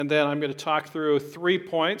And then I'm going to talk through 3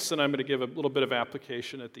 points, and I'm going to give a little bit of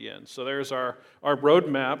application at the end. So there's our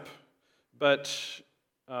roadmap. But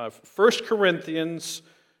 1 Corinthians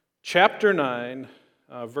chapter 9,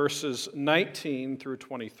 verses 19 through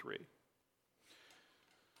 23.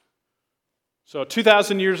 So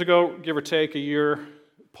 2,000 years ago, give or take a year,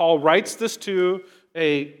 Paul writes this to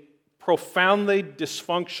a profoundly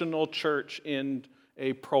dysfunctional church in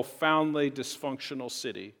a profoundly dysfunctional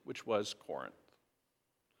city, which was Corinth.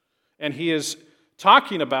 And he is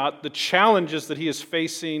talking about the challenges that he is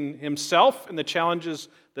facing himself and the challenges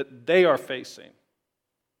that they are facing.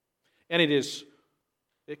 And it is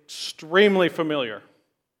extremely familiar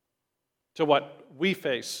to what we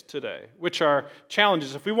face today, which are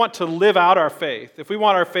challenges. If we want to live out our faith, if we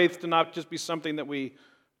want our faith to not just be something that we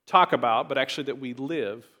talk about, but actually that we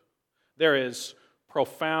live, there is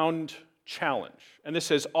profound challenge. And this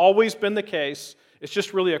has always been the case. It's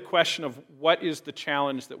just really a question of what is the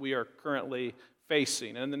challenge that we are currently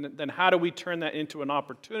facing. And then how do we turn that into an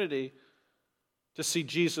opportunity to see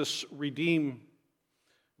Jesus redeem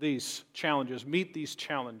these challenges, meet these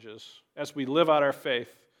challenges as we live out our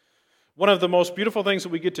faith. One of the most beautiful things that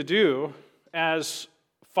we get to do as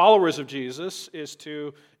followers of Jesus is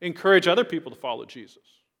to encourage other people to follow Jesus.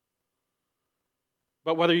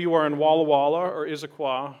 But whether you are in Walla Walla or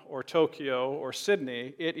Issaquah or Tokyo or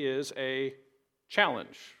Sydney, it is a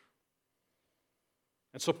challenge.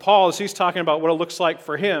 And so Paul, as he's talking about what it looks like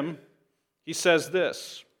for him, he says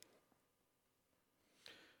this.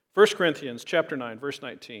 1 Corinthians chapter 9, verse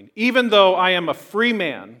 19. Even though I am a free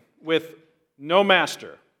man with no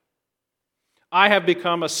master, I have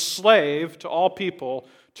become a slave to all people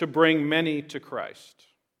to bring many to Christ.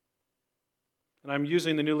 And I'm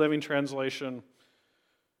using the New Living Translation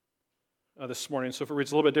this morning, so if it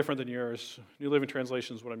reads a little bit different than yours, New Living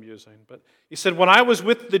Translation is what I'm using. But he said, when I was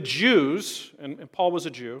with the Jews, and Paul was a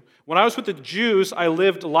Jew, when I was with the Jews, I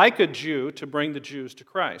lived like a Jew to bring the Jews to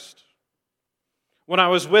Christ. When I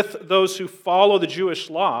was with those who follow the Jewish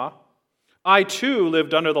law, I too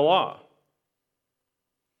lived under the law.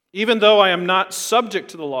 Even though I am not subject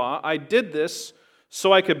to the law, I did this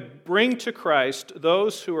so I could bring to Christ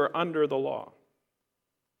those who are under the law.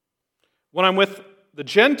 When I'm with the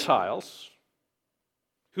Gentiles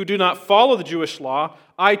who do not follow the Jewish law,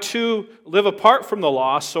 I too live apart from the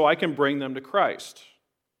law so I can bring them to Christ.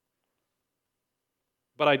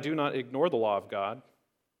 But I do not ignore the law of God.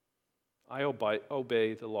 I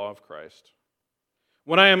obey the law of Christ.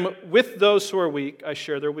 When I am with those who are weak, I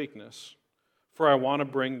share their weakness, for I want to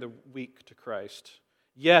bring the weak to Christ.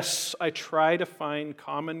 Yes, I try to find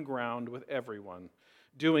common ground with everyone,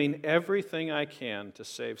 doing everything I can to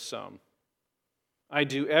save some. I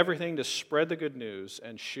do everything to spread the good news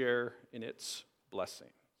and share in its blessings.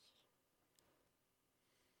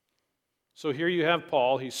 So here you have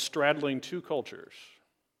Paul. He's straddling two cultures.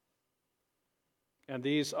 And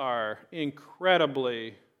these are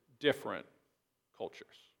incredibly different cultures.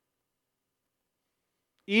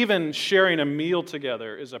 Even sharing a meal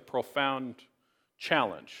together is a profound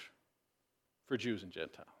challenge for Jews and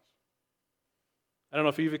Gentiles. I don't know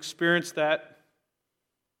if you've experienced that,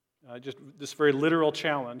 just this very literal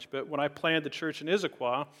challenge, but when I planted the church in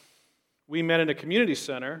Issaquah, we met in a community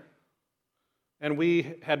center, and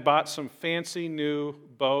we had bought some fancy new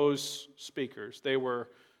Bose speakers. They were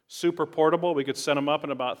super portable. We could set them up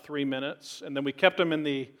in about 3 minutes, and then we kept them in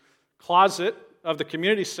the closet of the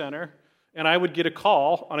community center, and I would get a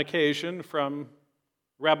call on occasion from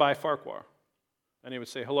Rabbi Farquhar, and he would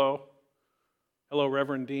say, hello,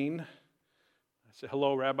 Reverend Dean. I said,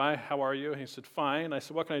 hello, Rabbi, how are you? And he said, fine. I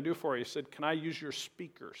said, what can I do for you? He said, can I use your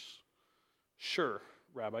speakers? Sure,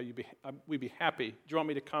 Rabbi, we'd be happy. Do you want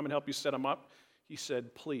me to come and help you set them up? He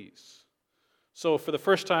said, please. So for the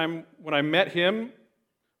first time when I met him,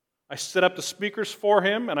 I set up the speakers for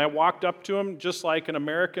him, and I walked up to him just like an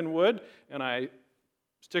American would, and I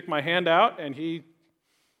stick my hand out, and he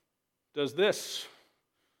does this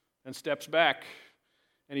and steps back.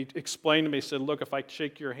 And he explained to me, he said, look, if I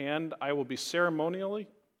shake your hand, I will be ceremonially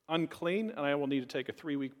unclean, and I will need to take a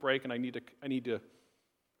 3-week break, and I need to,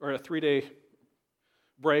 or a 3-day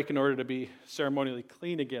break in order to be ceremonially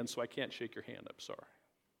clean again, so I can't shake your hand. I'm sorry.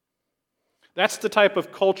 That's the type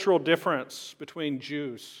of cultural difference between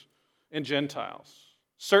Jews and Gentiles.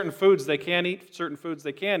 Certain foods they can eat, certain foods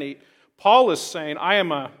they can't eat. Paul is saying, I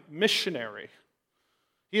am a missionary.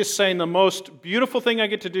 He is saying the most beautiful thing I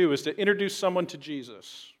get to do is to introduce someone to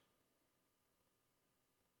Jesus.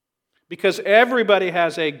 Because everybody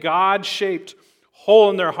has a God-shaped hole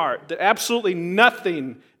in their heart that absolutely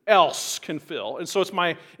nothing else can fill. And so it's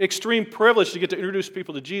my extreme privilege to get to introduce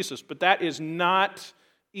people to Jesus, but that is not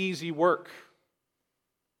easy work.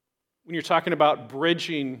 when you're talking about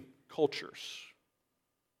bridging cultures.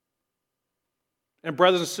 And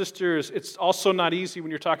brothers and sisters, it's also not easy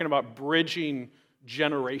when you're talking about bridging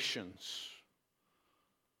generations.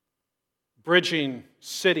 Bridging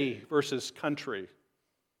city versus country.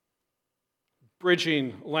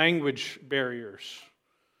 Bridging language barriers.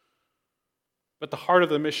 But the heart of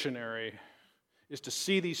the missionary is to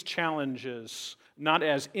see these challenges not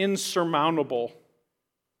as insurmountable,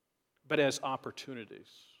 but as opportunities.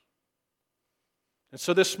 And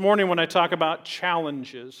so this morning when I talk about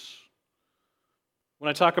challenges, when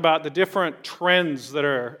I talk about the different trends that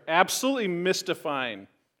are absolutely mystifying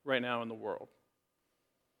right now in the world,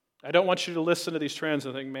 I don't want you to listen to these trends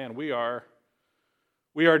and think, man, we are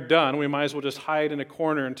done. We might as well just hide in a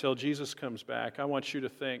corner until Jesus comes back. I want you to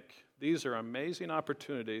think, these are amazing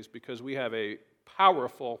opportunities because we have a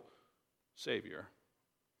powerful Savior.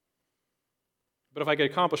 But if I could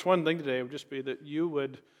accomplish one thing today, it would just be that you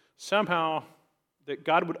would somehow, that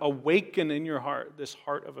God would awaken in your heart this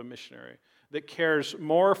heart of a missionary that cares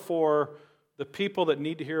more for the people that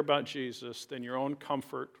need to hear about Jesus than your own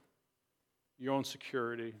comfort, your own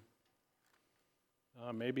security,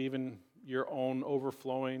 maybe even your own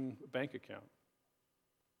overflowing bank account.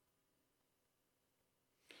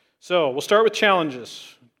 So we'll start with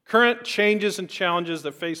challenges. Current changes and challenges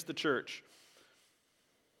that face the church.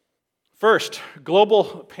 First,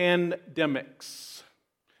 global pandemics.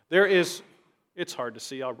 It's hard to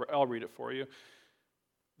see, I'll read it for you.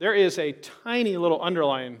 There is a tiny little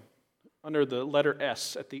underline under the letter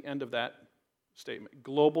S at the end of that statement.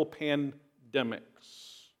 Global pandemics.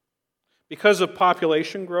 Because of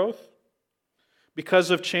population growth,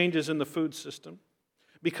 because of changes in the food system,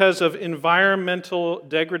 because of environmental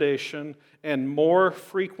degradation and more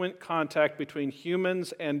frequent contact between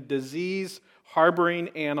humans and disease-harboring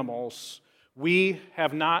animals, we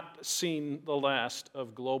have not seen the last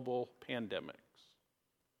of global pandemics.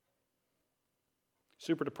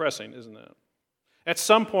 Super depressing, isn't it? At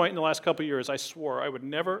some point in the last couple of years, I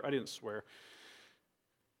didn't swear.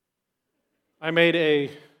 I made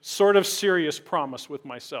a sort of serious promise with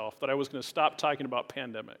myself that I was going to stop talking about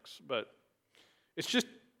pandemics, but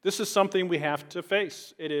this is something we have to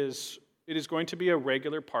face. It is going to be a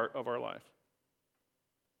regular part of our life.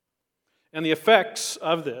 And the effects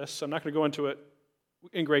of this, I'm not going to go into it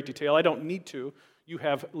in great detail. I don't need to. You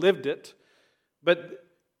have lived it. But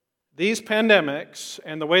these pandemics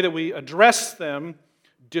and the way that we address them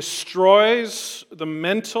destroys the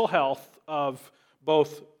mental health of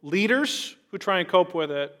both leaders who try and cope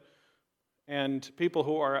with it and people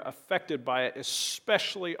who are affected by it,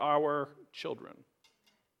 especially our children.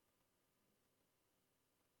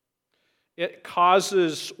 It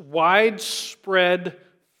causes widespread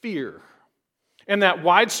fear. And that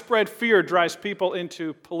widespread fear drives people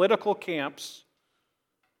into political camps,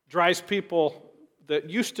 drives people that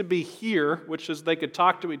used to be here, which is they could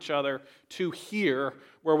talk to each other, to here,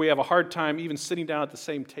 where we have a hard time even sitting down at the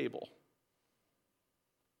same table.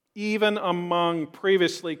 Even among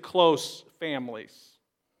previously close families.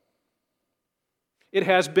 It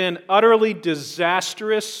has been utterly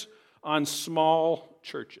disastrous on small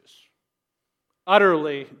churches.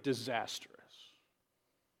 Utterly disastrous.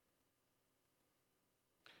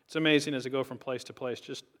 It's amazing as I go from place to place.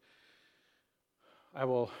 I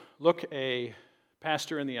will look a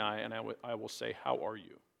pastor in the eye and I will say, "How are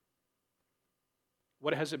you?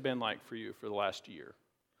 What has it been like for you for the last year?"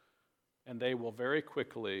 And they will very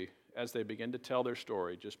quickly, as they begin to tell their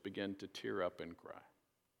story, just begin to tear up and cry.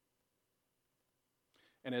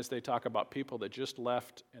 And as they talk about people that just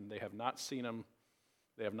left and they have not seen them,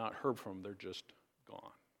 they have not heard from them, they're just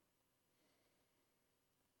gone.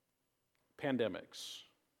 Pandemics.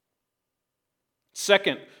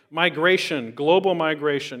 Second, migration, global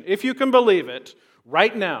migration. If you can believe it,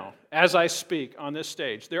 right now, as I speak on this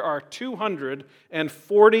stage, there are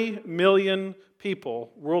 240 million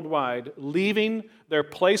people worldwide leaving their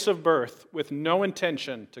place of birth with no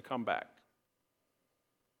intention to come back.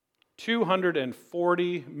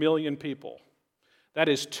 240 million people. That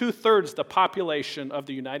is 2/3 the population of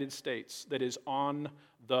the United States that is on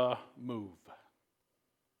the move.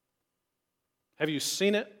 Have you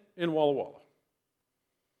seen it in Walla Walla?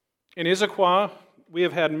 In Issaquah, we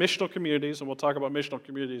have had missional communities, and we'll talk about missional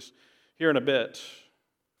communities here in a bit,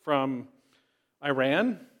 from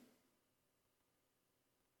Iran,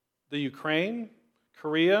 the Ukraine,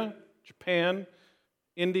 Korea, Japan,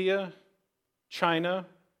 India, China,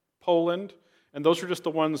 Poland, and those are just the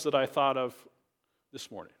ones that I thought of this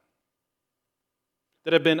morning,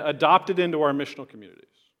 that have been adopted into our missional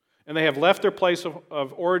communities. And they have left their place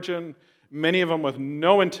of origin, many of them with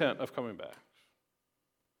no intent of coming back.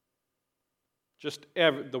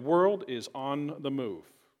 The world is on the move.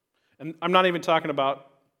 And I'm not even talking about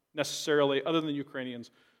necessarily, other than the Ukrainians,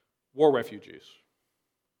 war refugees.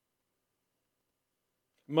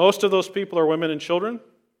 Most of those people are women and children.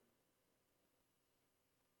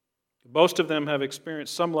 Most of them have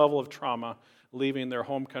experienced some level of trauma leaving their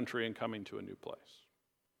home country and coming to a new place.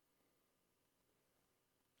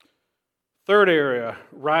 Third area,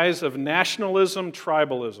 rise of nationalism,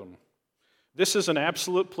 tribalism. This is an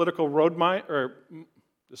absolute political road mine,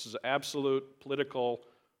 this is absolute political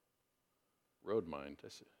road mine.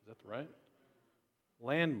 Is that right?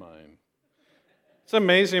 Landmine. It's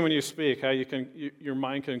amazing when you speak how your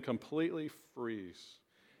mind can completely freeze.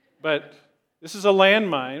 But this is a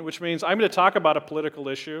landmine, which means I'm going to talk about a political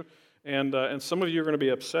issue, and some of you are going to be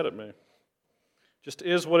upset at me. Just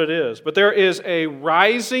is what it is. But there is a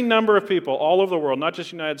rising number of people all over the world, not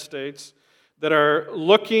just the United States, that are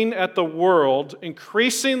looking at the world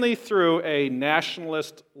increasingly through a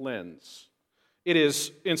nationalist lens. It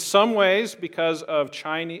is, in some ways, because of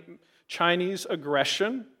Chinese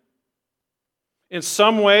aggression. In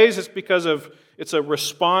some ways, it's a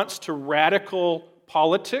response to radical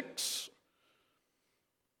politics.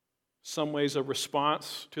 Some ways, a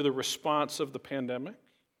response to the response of the pandemic.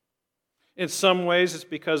 In some ways, it's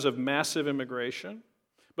because of massive immigration.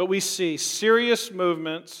 But we see serious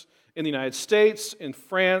movements in the United States, in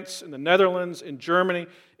France, in the Netherlands, in Germany,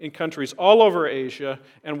 in countries all over Asia.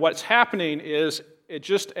 And what's happening is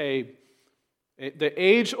the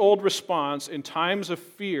age-old response in times of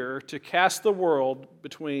fear to cast the world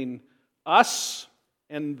between us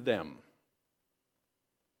and them.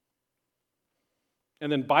 And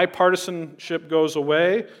then bipartisanship goes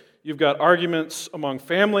away. You've got arguments among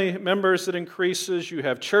family members that increases. You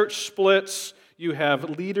have church splits. You have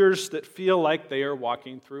leaders that feel like they are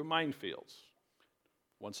walking through minefields,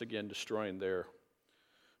 once again destroying their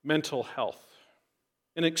mental health.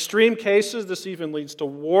 In extreme cases, this even leads to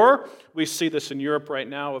war. We see this in Europe right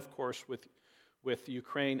now, of course, with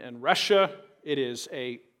Ukraine and Russia. It is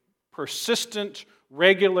a persistent,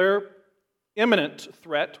 regular, imminent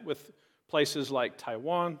threat with places like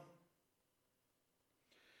Taiwan.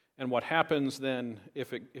 And what happens then,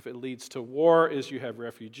 if it leads to war, is you have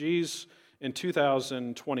refugees. In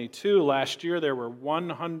 2022, last year, there were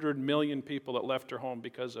 100 million people that left their home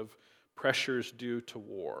because of pressures due to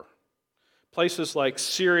war. Places like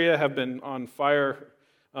Syria have been on fire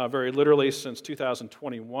very literally since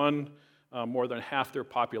 2021. More than half their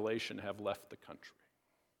population have left the country.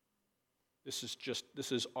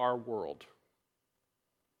 This is our world.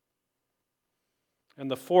 And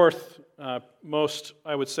the fourth most,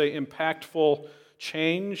 I would say, impactful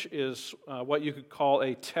change is what you could call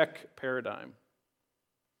a tech paradigm.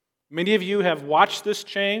 Many of you have watched this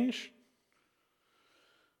change,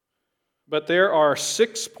 but there are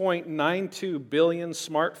 6.92 billion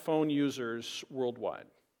smartphone users worldwide.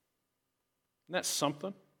 Isn't that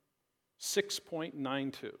something?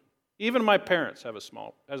 6.92. Even my parents has a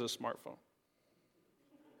smartphone.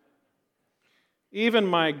 Even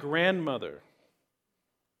my grandmother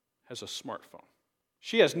has a smartphone.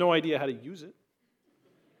 She has no idea how to use it.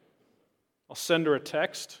 I'll send her a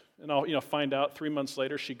text, and I'll find out 3 months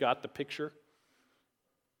later she got the picture.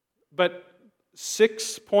 But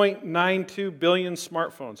 6.92 billion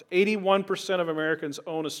smartphones. 81% of Americans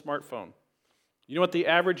own a smartphone. You know what the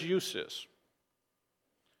average use is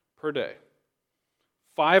per day?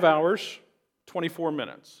 5 hours, 24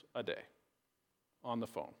 minutes a day on the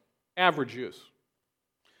phone. Average use.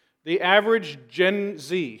 The average Gen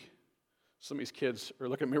Z, some of these kids are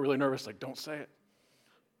looking at me really nervous, like, don't say it.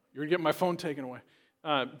 You're going to get my phone taken away.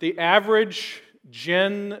 The average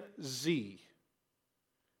Gen Z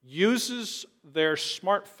uses their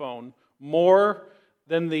smartphone more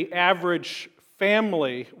than the average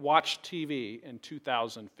family watched TV in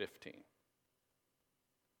 2015.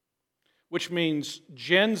 Which means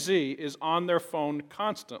Gen Z is on their phone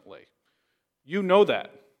constantly. You know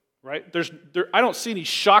that, right? I don't see any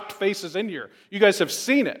shocked faces in here. You guys have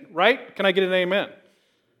seen it, right? Can I get an amen?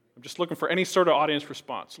 I'm just looking for any sort of audience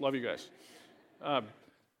response. Love you guys.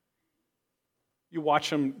 You watch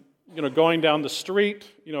them, going down the street,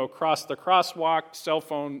 across the crosswalk, cell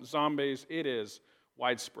phone zombies. It is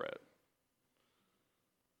widespread.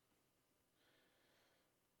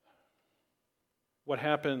 What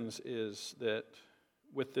happens is that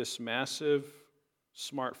with this massive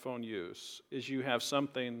smartphone use is you have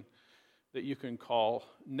something that you can call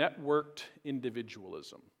networked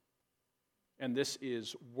individualism. And this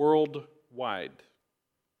is worldwide.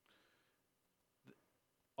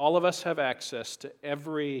 All of us have access to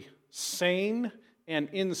every sane and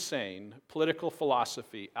insane political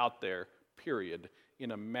philosophy out there, period,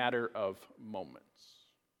 in a matter of moments.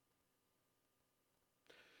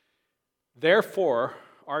 Therefore,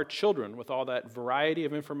 our children, with all that variety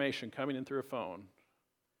of information coming in through a phone,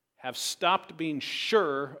 have stopped being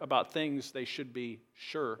sure about things they should be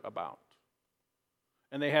sure about.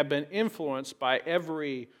 And they have been influenced by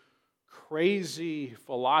every crazy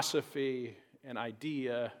philosophy and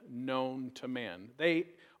idea known to man. They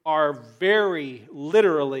are very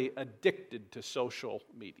literally addicted to social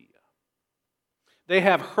media. They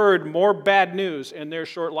have heard more bad news in their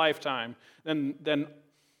short lifetime than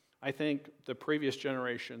I think the previous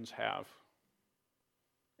generations have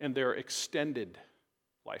in their extended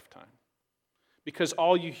lifetime. Because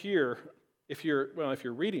all you hear, if you're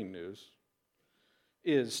reading news,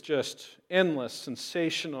 is just endless,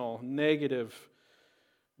 sensational, negative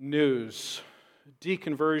news,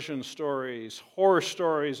 deconversion stories, horror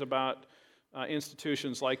stories about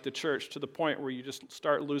institutions like the church, to the point where you just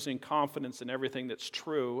start losing confidence in everything that's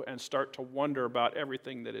true and start to wonder about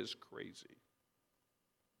everything that is crazy.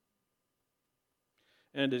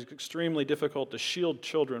 And it is extremely difficult to shield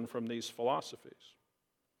children from these philosophies.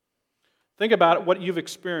 Think about what you've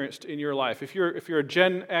experienced in your life. If you're a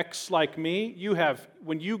Gen X like me, you have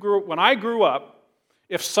when I grew up,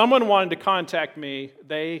 if someone wanted to contact me,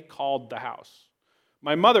 they called the house.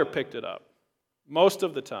 My mother picked it up most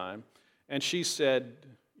of the time, and she said,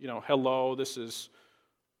 hello, this is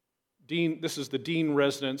the dean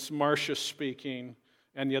residence, Marcia speaking,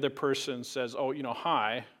 and the other person says,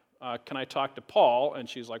 hi, can I talk to Paul? And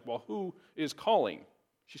she's like, well, who is calling?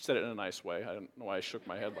 She said it in a nice way. I don't know why I shook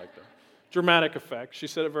my head like that. Dramatic effect. She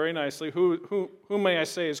said it very nicely. Who may I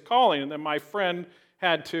say is calling? And then my friend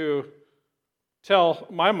had to tell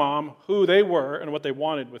my mom who they were and what they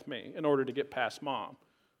wanted with me in order to get past mom.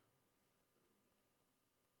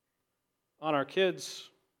 On our kids'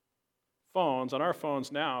 phones, on our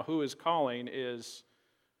phones now, who is calling is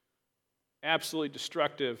absolutely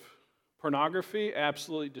destructive pornography,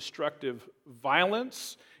 absolutely destructive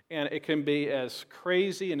violence, and it can be as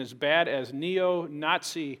crazy and as bad as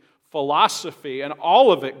neo-Nazi philosophy, and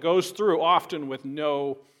all of it goes through often with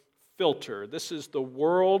no filter. This is the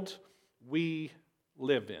world we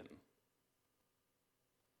live in.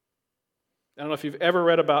 I don't know if you've ever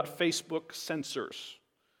read about Facebook censors.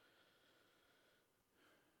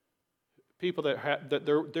 People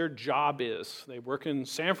that their job is, they work in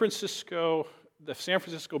San Francisco, the San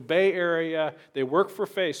Francisco Bay Area, they work for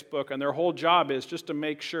Facebook, and their whole job is just to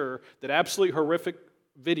make sure that absolutely horrific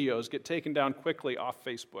videos get taken down quickly off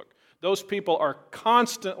Facebook. Those people are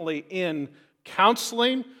constantly in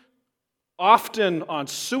counseling, often on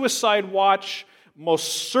suicide watch,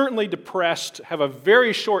 most certainly depressed, have a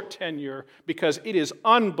very short tenure because it is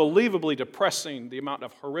unbelievably depressing the amount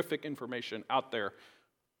of horrific information out there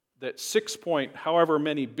that 6 point however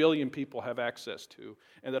many billion people have access to,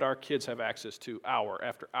 and that our kids have access to hour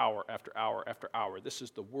after hour after hour after hour. This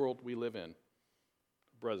is the world we live in,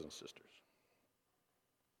 brothers and sisters.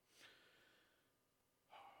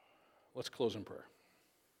 Let's close in prayer.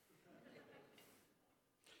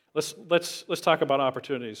 Let's talk about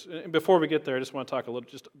opportunities. And before we get there, I just want to talk a little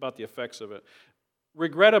just about the effects of it.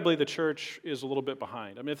 Regrettably, the church is a little bit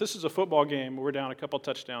behind. I mean, if this is a football game, we're down a couple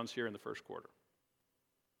touchdowns here in the first quarter.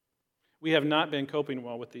 We have not been coping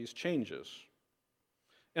well with these changes.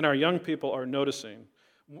 And our young people are noticing.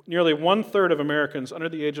 Nearly 1/3 of Americans under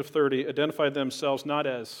the age of 30 identify themselves not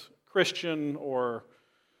as Christian, or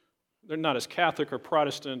they're not as Catholic or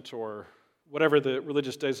Protestant or whatever the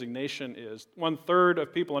religious designation is. 1/3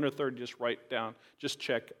 of people under 30 just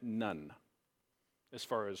check none as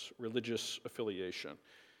far as religious affiliation.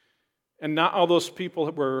 And not all those people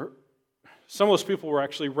some of those people were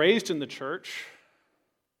actually raised in the church,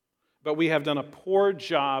 but we have done a poor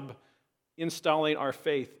job installing our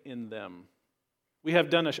faith in them. We have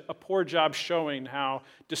done a poor job showing how,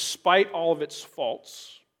 despite all of its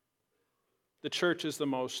faults, the church is the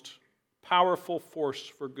most powerful force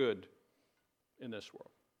for good in this world.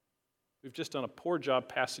 We've just done a poor job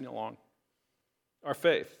passing along our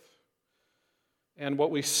faith. And what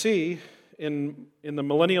we see in the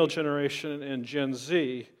millennial generation and Gen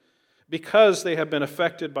Z, because they have been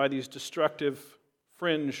affected by these destructive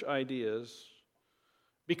fringe ideas,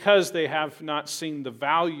 because they have not seen the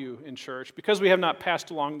value in church, because we have not passed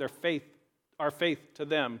along our faith to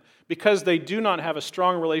them, because they do not have a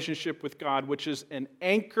strong relationship with God, which is an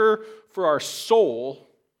anchor for our soul,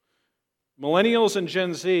 millennials and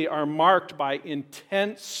Gen Z are marked by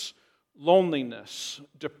intense loneliness,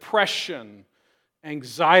 depression,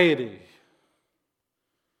 anxiety.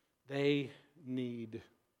 They need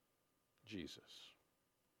Jesus.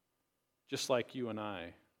 Just like you and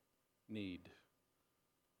I need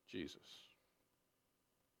Jesus.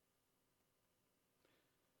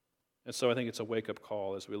 And so I think it's a wake-up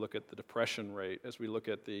call as we look at the depression rate, as we look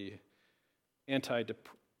at the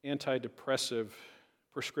antidepressive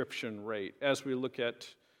prescription rate, as we look at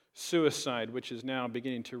suicide, which is now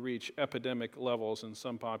beginning to reach epidemic levels in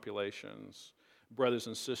some populations. Brothers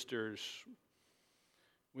and sisters,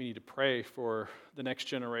 we need to pray for the next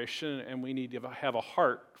generation, and we need to have a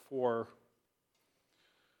heart for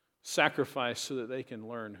sacrifice so that they can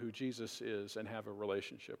learn who Jesus is and have a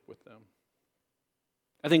relationship with them.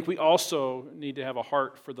 I think we also need to have a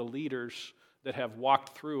heart for the leaders that have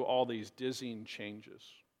walked through all these dizzying changes.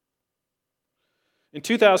 In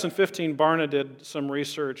 2015, Barna did some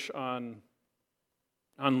research on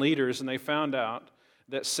leaders, and they found out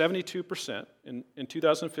that 72%, in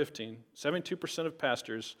 2015, 72% of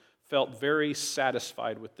pastors felt very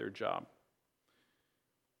satisfied with their job.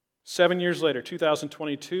 7 years later,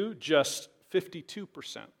 2022, just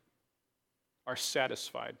 52% are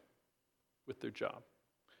satisfied with their job.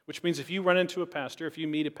 Which means if you run into a pastor, if you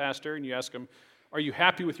meet a pastor and you ask them, are you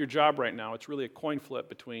happy with your job right now? It's really a coin flip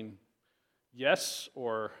between yes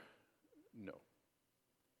or no.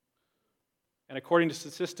 And according to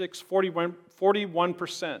statistics,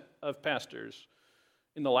 41% of pastors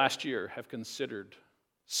in the last year have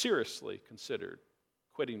seriously considered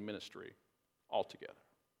quitting ministry altogether.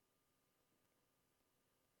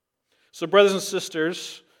 So brothers and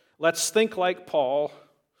sisters, let's think like Paul.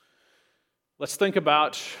 Let's think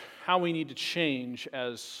about how we need to change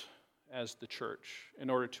as the church in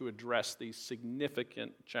order to address these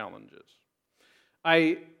significant challenges.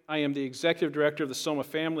 I am the executive director of the Soma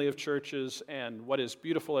family of churches, and what is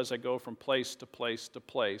beautiful as I go from place to place to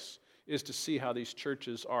place is to see how these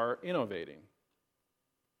churches are innovating.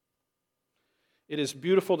 It is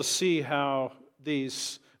beautiful to see how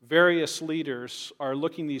these various leaders are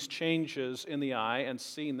looking these changes in the eye and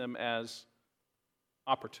seeing them as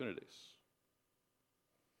opportunities.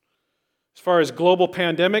 As far as global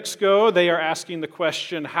pandemics go, they are asking the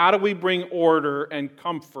question, how do we bring order and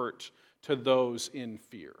comfort to those in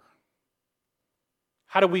fear?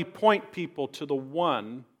 How do we point people to the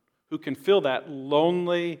one who can fill that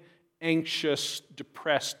lonely, anxious,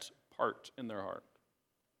 depressed part in their heart?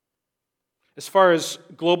 As far as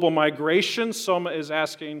global migration, Soma is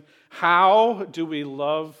asking, how do we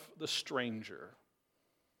love the stranger?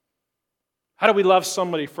 How do we love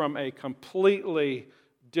somebody from a completely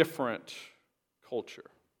different culture?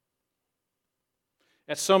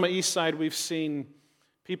 At Soma Eastside, we've seen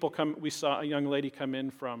people come. We saw a young lady come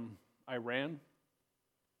in from Iran.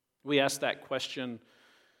 We asked that question,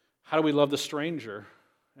 how do we love the stranger?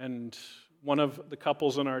 And one of the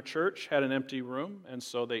couples in our church had an empty room, and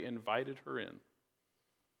so they invited her in.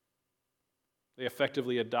 They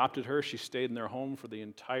effectively adopted her. She stayed in their home for the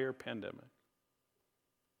entire pandemic.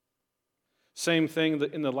 Same thing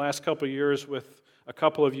in the last couple of years with a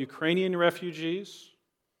couple of Ukrainian refugees.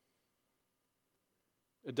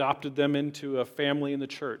 Adopted them into a family in the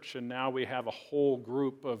church, and now we have a whole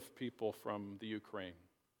group of people from the Ukraine,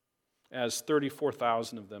 as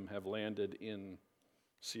 34,000 of them have landed in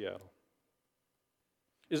Seattle.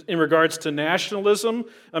 In regards to nationalism,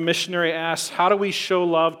 a missionary asks, how do we show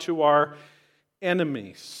love to our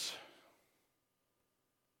enemies?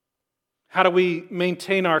 How do we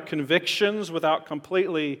maintain our convictions without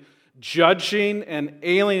completely judging and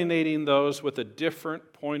alienating those with a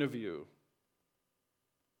different point of view?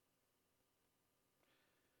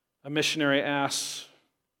 A missionary asks,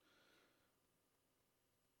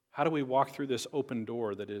 how do we walk through this open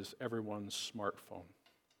door that is everyone's smartphone?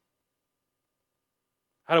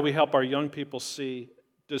 How do we help our young people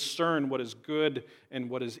discern what is good and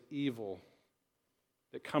what is evil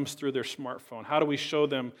that comes through their smartphone? How do we show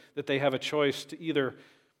them that they have a choice to either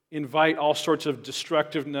invite all sorts of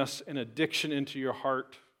destructiveness and addiction into your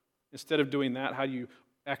heart? Instead of doing that, how do you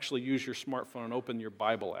actually use your smartphone and open your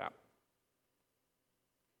Bible app?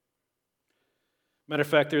 Matter of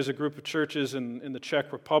fact, there's a group of churches in the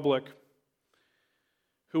Czech Republic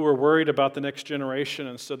who were worried about the next generation,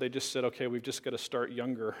 and so they just said, okay, we've just got to start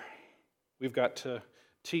younger. We've got to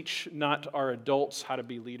teach not our adults how to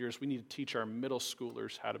be leaders. We need to teach our middle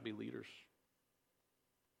schoolers how to be leaders.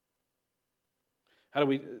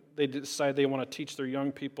 They decide they want to teach their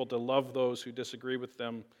young people to love those who disagree with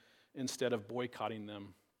them instead of boycotting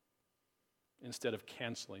them, instead of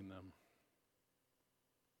canceling them.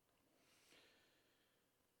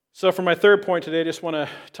 So for my third point today, I just want to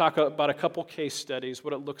talk about a couple case studies,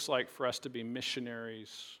 what it looks like for us to be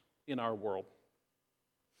missionaries in our world.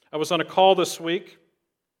 I was on a call this week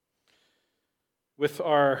with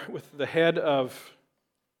the head of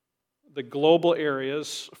the global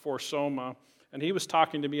areas for Soma, and he was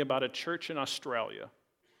talking to me about a church in Australia.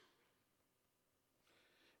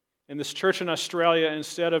 In this church in Australia,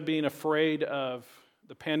 instead of being afraid of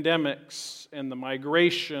the pandemics and the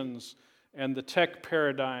migrations and the tech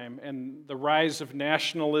paradigm and the rise of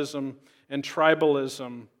nationalism and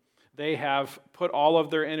tribalism, they have put all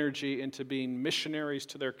of their energy into being missionaries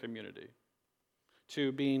to their community,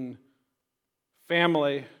 to being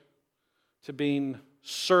family, to being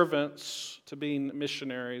servants, to being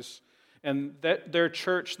missionaries. And that their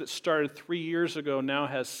church that started 3 years ago now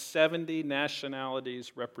has 70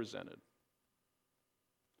 nationalities represented.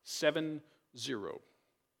 70.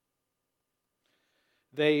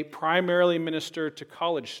 They primarily minister to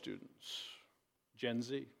college students, Gen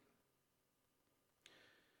Z.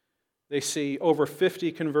 They see over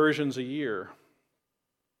 50 conversions a year.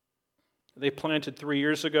 They planted 3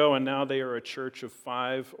 years ago, and now they are a church of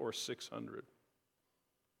 500 or 600.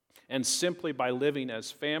 And simply by living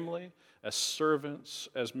as family, as servants,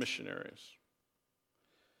 as missionaries.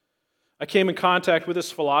 I came in contact with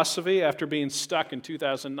this philosophy after being stuck in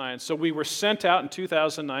 2009. So we were sent out in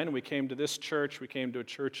 2009, and we came to this church. We came to a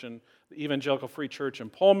church in the Evangelical Free Church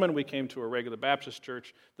in Pullman. We came to a regular Baptist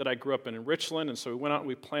church that I grew up in Richland. And so we went out and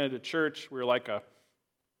we planted a church. We were like a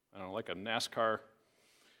NASCAR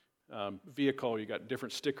vehicle. You got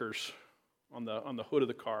different stickers on the hood of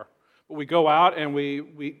the car. But we go out and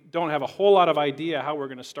we don't have a whole lot of idea how we're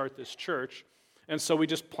going to start this church. And so we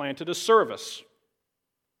just planted a service,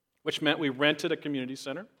 which meant we rented a community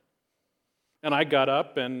center. And I got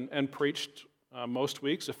up and preached most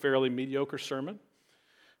weeks a fairly mediocre sermon.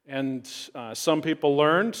 And some people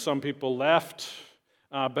learned, some people left.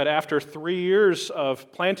 But after 3 years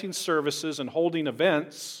of planting services and holding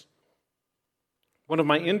events, one of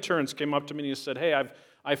my interns came up to me and he said, "Hey,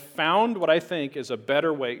 I've found what I think is a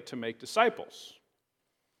better way to make disciples."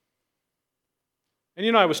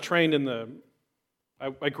 And I was trained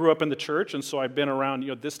I grew up in the church, and so I've been around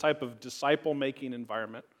this type of disciple-making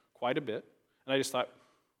environment quite a bit. And I just thought,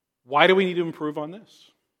 why do we need to improve on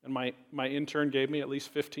this? And my intern gave me at least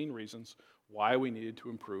 15 reasons why we needed to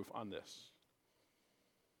improve on this.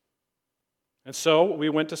 And so we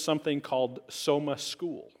went to something called Soma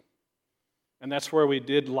School. And that's where we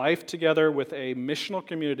did life together with a missional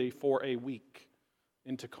community for a week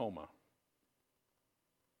in Tacoma.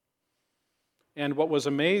 And what was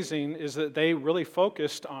amazing is that they really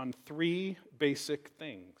focused on 3 basic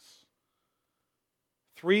things.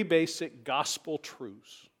 3 basic gospel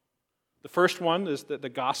truths. The first one is that the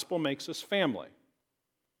gospel makes us family.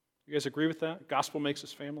 You guys agree with that? Gospel makes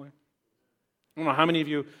us family? I don't know how many of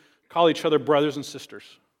you call each other brothers and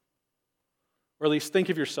sisters. Or at least think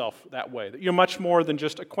of yourself that way. That you're much more than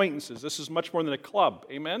just acquaintances. This is much more than a club.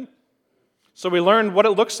 Amen? So we learned what it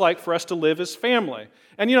looks like for us to live as family.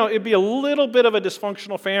 And it'd be a little bit of a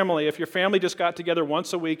dysfunctional family if your family just got together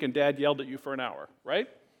once a week and Dad yelled at you for an hour, right?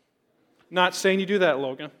 Not saying you do that,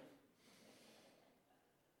 Logan.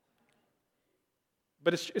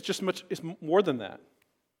 But it's more than that.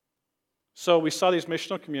 So we saw these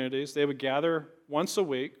missional communities. They would gather once a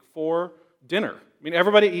week for dinner. I mean,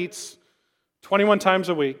 everybody eats 21 times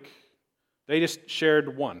a week. They just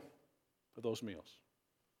shared one of those meals.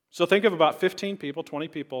 So think of about 15 people, 20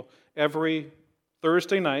 people, every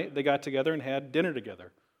Thursday night they got together and had dinner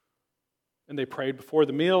together. And they prayed before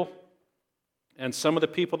the meal. And some of the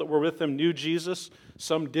people that were with them knew Jesus,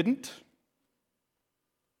 some didn't.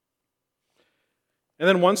 And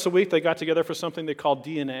then once a week they got together for something they called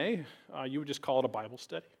DNA. You would just call it a Bible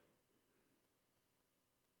study.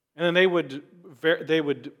 And then they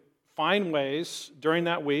would find ways during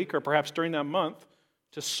that week or perhaps during that month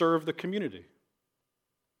to serve the community.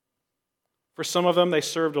 For some of them, they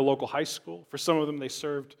served a local high school. For some of them, they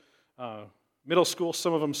served middle school.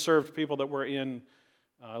 Some of them served people that were in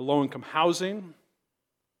low-income housing.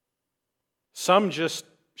 Some just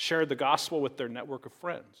shared the gospel with their network of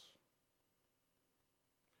friends.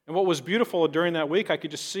 And what was beautiful during that week, I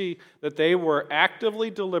could just see that they were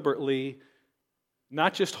actively, deliberately,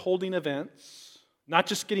 not just holding events, not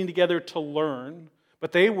just getting together to learn,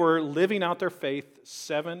 but they were living out their faith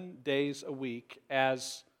 7 days a week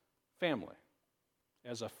as family,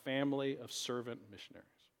 as a family of servant missionaries.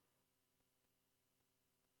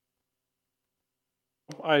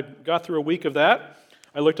 I got through a week of that.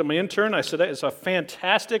 I looked at my intern. I said, "That is a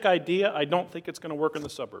fantastic idea. I don't think it's going to work in the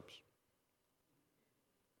suburbs."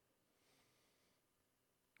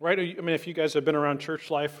 Right? I mean, if you guys have been around church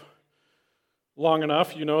life long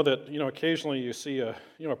enough, you know that occasionally you see a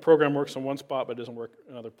program works in one spot but doesn't work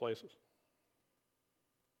in other places.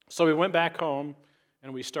 So we went back home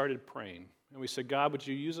and we started praying. And we said, "God, would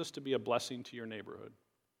you use us to be a blessing to your neighborhood,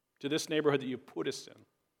 to this neighborhood that you put us in?"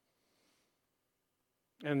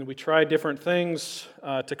 And we tried different things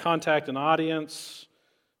to contact an audience.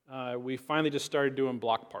 we finally just started doing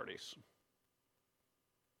block parties.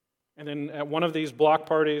 And then at one of these block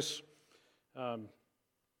parties,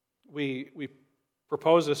 we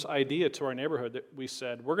proposed this idea to our neighborhood that we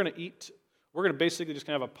said, we're going to basically just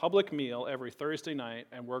have a public meal every Thursday night,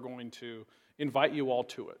 and we're going to invite you all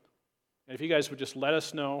to it. And if you guys would just let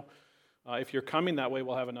us know if you're coming, that way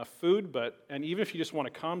we'll have enough food. And even if you just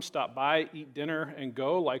want to come, stop by, eat dinner, and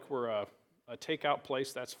go like we're a takeout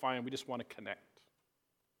place, that's fine. We just want to connect.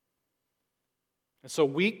 And so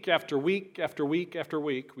week after week after week after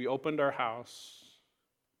week, we opened our house.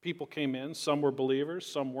 People came in. Some were believers,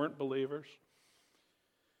 some weren't believers.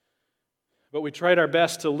 But we tried our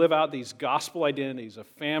best to live out these gospel identities of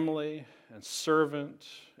family and servant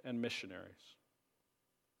and missionaries.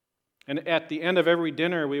 And at the end of every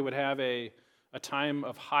dinner, we would have a time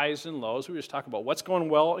of highs and lows. We would just talk about what's going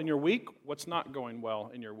well in your week, what's not going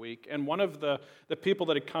well in your week. And one of the people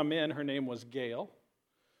that had come in, her name was Gail.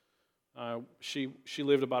 She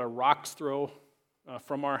lived about a rock's throw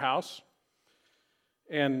from our house.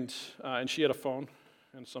 And she had a phone,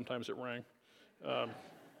 and sometimes it rang.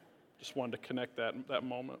 Just wanted to connect that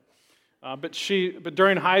moment. But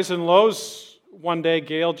during highs and lows, one day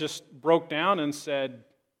Gail just broke down and said,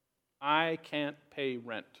 I can't pay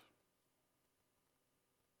rent.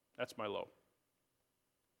 That's my low.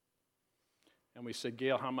 And we said,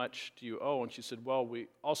 Gail, how much do you owe? And she said, well, we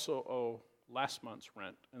also owe last month's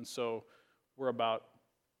rent. And so we're about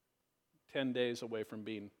 10 days away from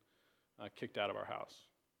being kicked out of our house.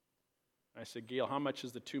 I said, Gail, how much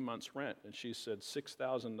is the 2 months' rent? And she said,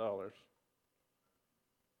 $6,000.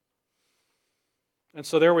 And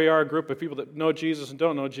so there we are, a group of people that know Jesus and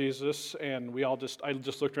don't know Jesus, and I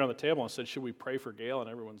just looked around the table and said, should we pray for Gail? And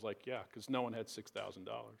everyone's like, yeah, because no one had $6,000.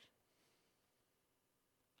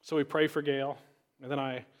 So we pray for Gail, and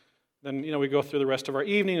then we go through the rest of our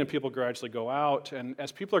evening, and people gradually go out. And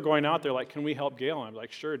as people are going out, they're like, can we help Gail? And I'm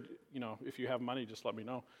like, sure, if you have money, just let me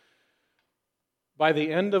know. By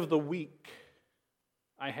the end of the week,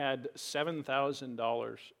 I had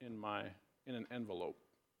 $7,000 in an envelope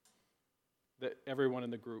that everyone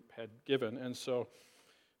in the group had given. And so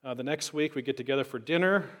the next week, we get together for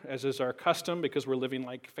dinner, as is our custom, because we're living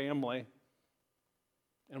like family.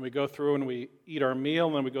 And we go through and we eat our meal,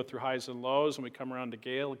 and then we go through highs and lows, and we come around to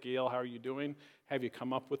Gail. Gail, how are you doing? Have you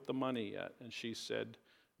come up with the money yet? And she said,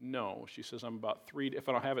 no. She says, if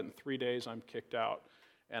I don't have it in 3 days, I'm kicked out.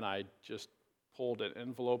 And I just pulled an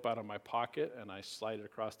envelope out of my pocket, and I slid it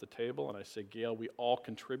across the table, and I said, Gail, we all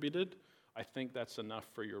contributed. I think that's enough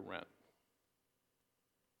for your rent.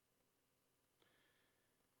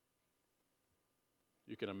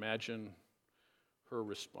 You can imagine her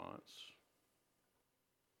response.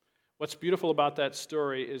 What's beautiful about that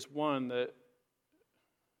story is, one, that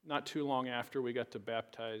not too long after we got to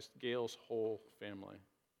baptize Gail's whole family.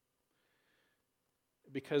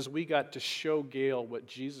 Because we got to show Gail what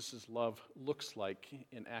Jesus' love looks like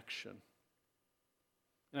in action.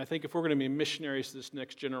 And I think if we're going to be missionaries to this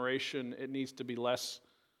next generation, it needs to be less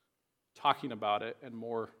talking about it and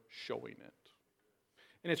more showing it.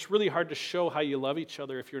 And it's really hard to show how you love each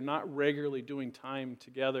other if you're not regularly doing time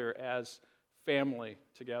together as family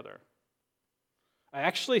together. I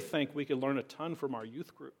actually think we could learn a ton from our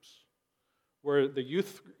youth groups, where the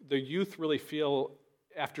youth really feel,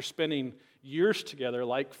 after spending years together,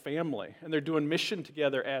 like family, and they're doing mission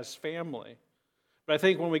together as family. But I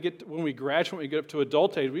think when we graduate, when we get up to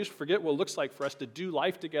adult age, we just forget what it looks like for us to do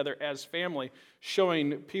life together as family,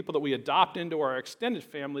 showing people that we adopt into our extended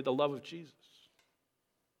family the love of Jesus.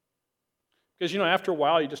 Because, after a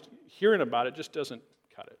while, you just hearing about it just doesn't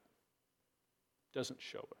cut it. Doesn't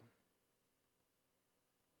show it.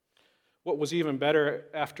 What was even better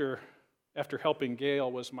after helping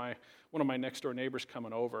Gail was one of my next door neighbors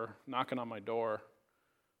coming over, knocking on my door,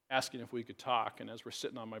 asking if we could talk. And as we're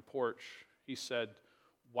sitting on my porch, he said,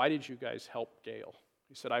 why did you guys help Gail?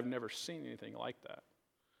 He said, I've never seen anything like that.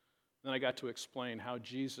 Then I got to explain how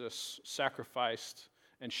Jesus sacrificed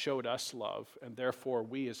and showed us love, and therefore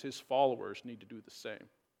we as his followers need to do the same.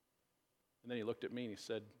 And then he looked at me and he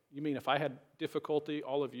said, you mean if I had difficulty,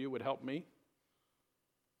 all of you would help me?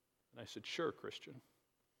 And I said, sure, Christian.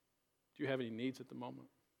 Do you have any needs at the moment?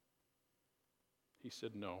 He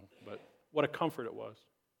said, no, but what a comfort it was.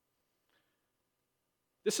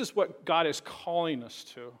 This is what God is calling us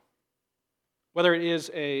to. Whether it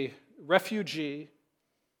is a refugee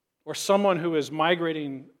or someone who is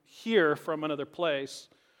migrating here from another place,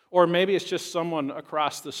 or maybe it's just someone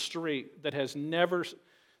across the street that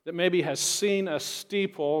maybe has seen a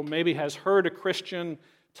steeple, maybe has heard a Christian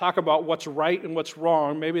talk about what's right and what's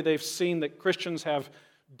wrong. Maybe they've seen that Christians have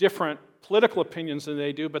different political opinions than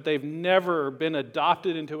they do, but they've never been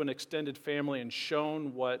adopted into an extended family and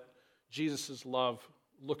shown what Jesus' love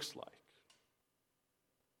looks like.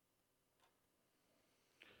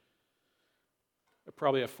 I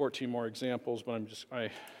probably have 14 more examples, but I'm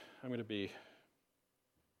going to be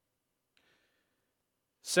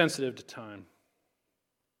sensitive to time.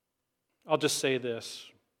 I'll just say this.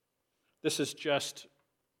 This is just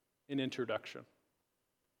an introduction.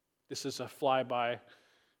 This is a flyby.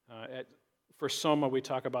 For Soma, we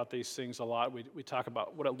talk about these things a lot. We talk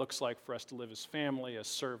about what it looks like for us to live as family, as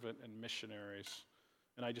servant, and missionaries.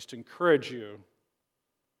 And I just encourage you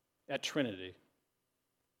at Trinity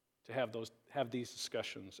to have these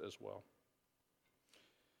discussions as well.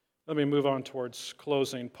 Let me move on towards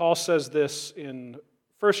closing. Paul says this in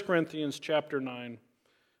 1 Corinthians chapter 9,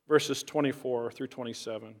 verses 24 through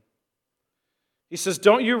 27. He says,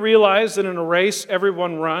 "Don't you realize that in a race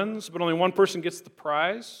everyone runs, but only one person gets the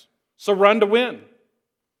prize? So run to win.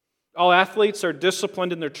 All athletes are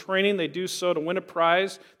disciplined in their training. They do so to win a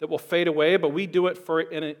prize that will fade away, but we do it for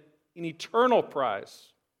an eternal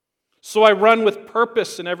prize. So I run with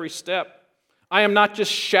purpose in every step. I am not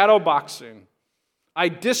just shadow boxing. I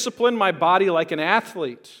discipline my body like an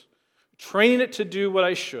athlete, training it to do what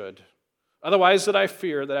I should. Otherwise, that I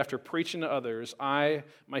fear that after preaching to others, I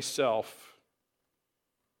myself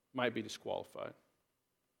might be disqualified."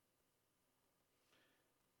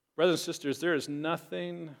 Brothers and sisters, there is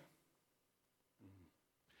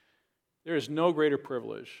no greater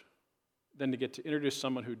privilege than to get to introduce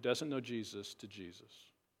someone who doesn't know Jesus to Jesus.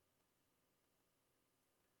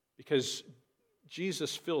 Because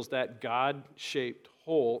Jesus fills that God-shaped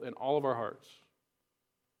hole in all of our hearts.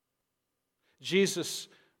 Jesus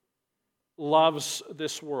loves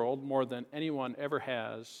this world more than anyone ever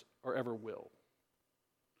has or ever will.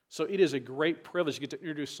 So it is a great privilege to get to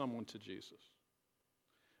introduce someone to Jesus.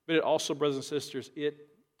 But it also, brothers and sisters, it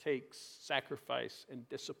takes sacrifice and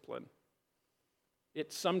discipline.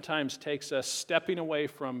 It sometimes takes us stepping away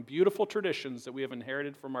from beautiful traditions that we have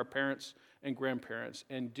inherited from our parents and grandparents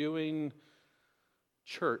and doing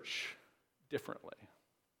church differently.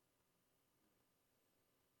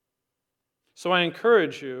 So I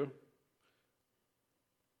encourage you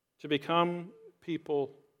to become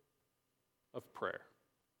people of prayer.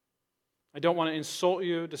 I don't want to insult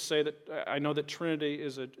you to say that I know that Trinity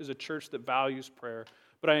is a church that values prayer,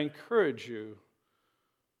 but I encourage you,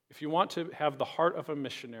 if you want to have the heart of a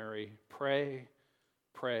missionary, pray,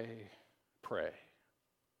 pray, pray.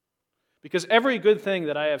 Because every good thing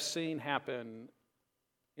that I have seen happen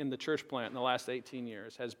in the church plant in the last 18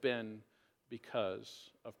 years has been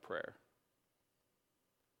because of prayer.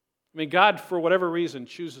 I mean, God, for whatever reason,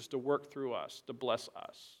 chooses to work through us, to bless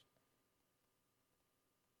us.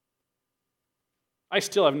 I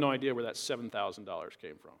still have no idea where that $7,000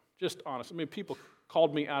 came from. Just honest. I mean, people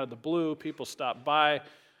called me out of the blue. People stopped by.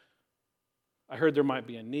 I heard there might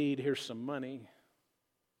be a need. Here's some money.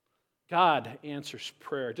 God answers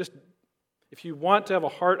prayer. Just if you want to have a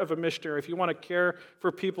heart of a missionary, if you want to care for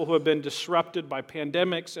people who have been disrupted by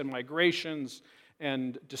pandemics and migrations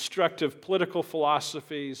and destructive political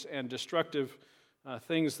philosophies and destructive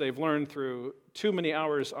things they've learned through too many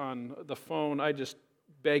hours on the phone, I just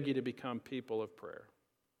beg you to become people of prayer.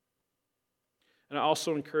 And I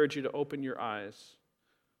also encourage you to open your eyes.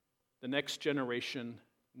 The next generation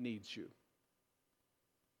needs you.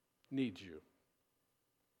 Needs you.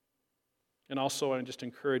 And also, I just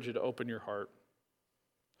encourage you to open your heart.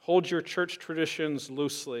 Hold your church traditions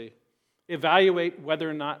loosely. Evaluate whether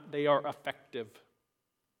or not they are effective.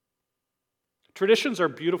 Traditions are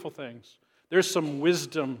beautiful things. There's some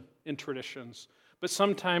wisdom in traditions, but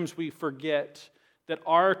sometimes we forget that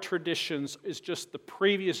our traditions is just the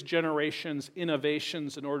previous generation's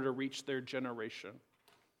innovations in order to reach their generation.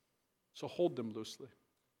 So hold them loosely.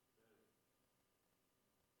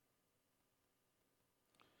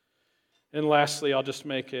 And lastly, I'll just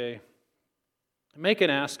make an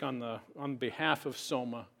ask on behalf of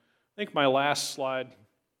Soma. I think my last slide.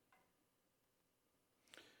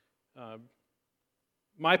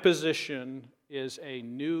 My position is a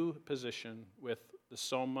new position with the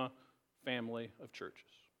Soma family of churches.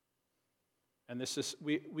 And this is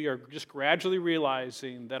we are just gradually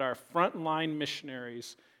realizing that our frontline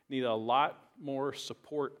missionaries need a lot more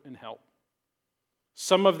support and help.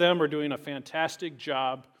 Some of them are doing a fantastic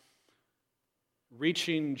job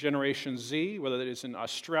reaching Generation Z, whether it is in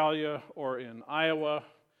Australia or in Iowa,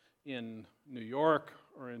 in New York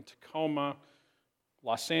or in Tacoma,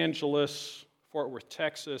 Los Angeles, Fort Worth,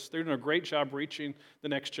 Texas. They're doing a great job reaching the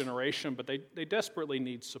next generation, but they desperately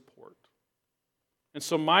need support. And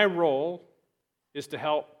so my role is to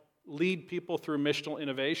help lead people through missional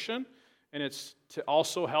innovation and it's to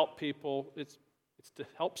also help people, it's to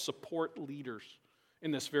help support leaders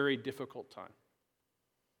in this very difficult time.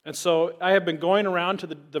 And so I have been going around to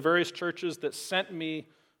the various churches that sent me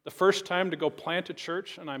the first time to go plant a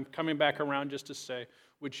church, and I'm coming back around just to say,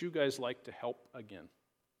 would you guys like to help again?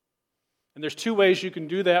 And there's two ways you can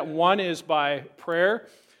do that. One is by prayer,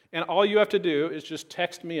 and all you have to do is just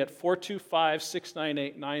text me at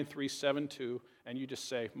 425-698-9372, and you just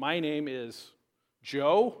say, my name is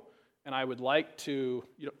Joe, and I would like to,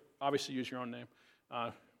 obviously use your own name,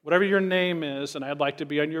 whatever your name is, and I'd like to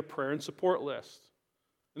be on your prayer and support list.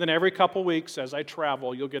 And then every couple weeks as I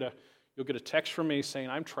travel, you'll get a text from me saying,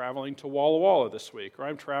 I'm traveling to Walla Walla this week, or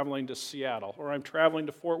I'm traveling to Seattle, or I'm traveling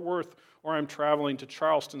to Fort Worth, or I'm traveling to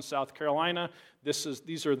Charleston, South Carolina.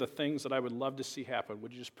 These are the things that I would love to see happen.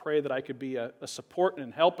 Would you just pray that I could be a support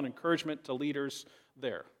and help and encouragement to leaders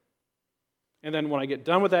there? And then when I get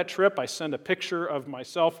done with that trip, I send a picture of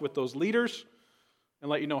myself with those leaders and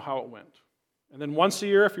let you know how it went. And then once a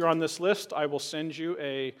year, if you're on this list, I will send you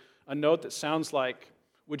a note that sounds like,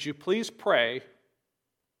 would you please pray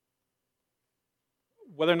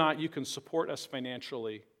whether or not you can support us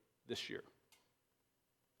financially this year?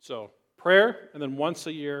 So prayer, and then once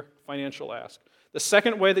a year, financial ask. The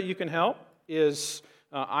second way that you can help is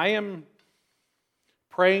I am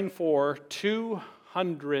praying for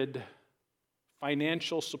 200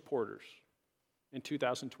 financial supporters in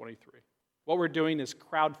 2023. What we're doing is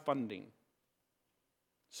crowdfunding.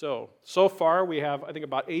 So far we have, I think,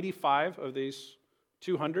 about 85 of these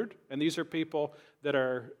 200, and these are people that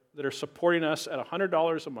are supporting us at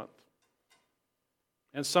 $100 a month.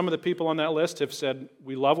 And some of the people on that list have said,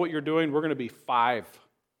 we love what you're doing, we're going to be 5.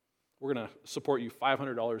 We're going to support you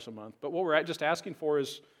 $500 a month. But what we're just asking for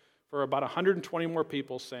is for about 120 more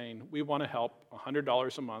people saying, we want to help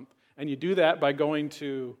 $100 a month. And you do that by going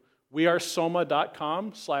to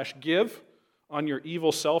wearesoma.com/give on your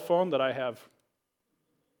evil cell phone that I have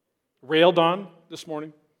railed on this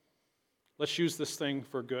morning. Let's use this thing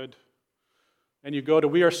for good. And you go to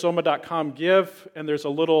wearesoma.com/give, and there's a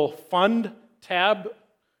little fund tab,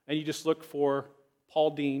 and you just look for Paul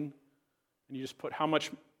Dean, and you just put how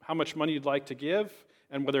much money you'd like to give,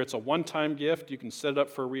 and whether it's a one-time gift, you can set it up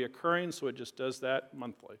for reoccurring, so it just does that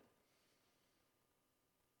monthly.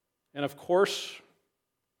 And of course,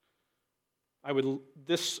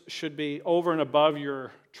 this should be over and above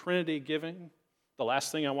your Trinity giving. The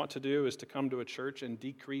last thing I want to do is to come to a church and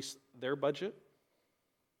decrease their budget.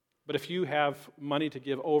 But if you have money to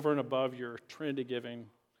give over and above your Trinity giving,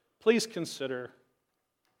 please consider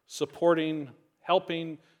supporting,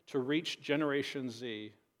 helping to reach Generation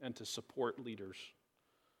Z and to support leaders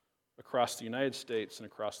across the United States and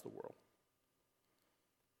across the world.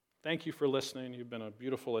 Thank you for listening. You've been a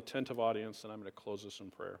beautiful, attentive audience, and I'm going to close this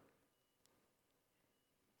in prayer.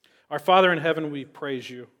 Our Father in heaven, we praise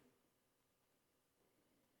you.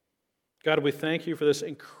 God, we thank you for this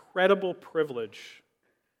incredible privilege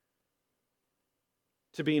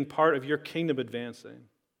to being part of your kingdom advancing.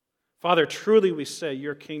 Father, truly we say,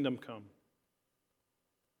 your kingdom come.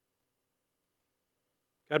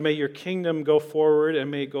 God, may your kingdom go forward,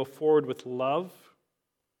 and may it go forward with love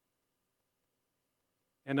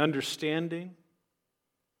and understanding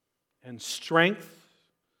and strength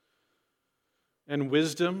and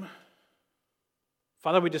wisdom.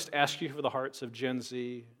 Father, we just ask you for the hearts of Gen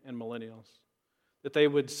Z and millennials, that they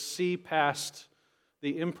would see past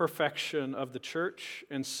the imperfection of the church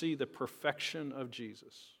and see the perfection of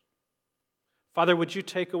Jesus. Father, would you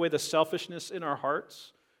take away the selfishness in our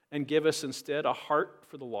hearts and give us instead a heart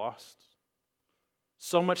for the lost?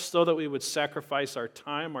 So much so that we would sacrifice our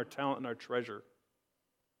time, our talent, and our treasure.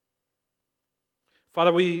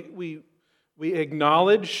 Father, we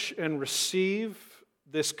acknowledge and receive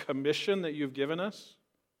this commission that you've given us.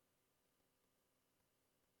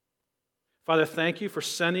 Father, thank you for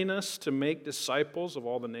sending us to make disciples of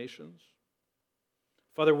all the nations.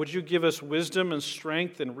 Father, would you give us wisdom and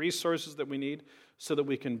strength and resources that we need so that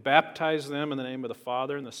we can baptize them in the name of the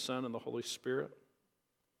Father and the Son and the Holy Spirit?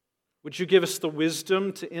 Would you give us the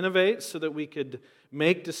wisdom to innovate so that we could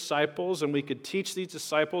make disciples and we could teach these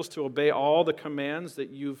disciples to obey all the commands that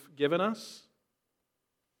you've given us?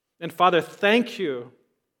 And Father, thank you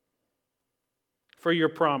for your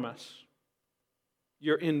promise,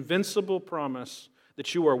 your invincible promise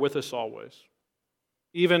that you are with us always,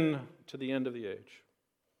 even to the end of the age.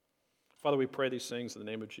 Father, we pray these things in the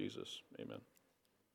name of Jesus. Amen.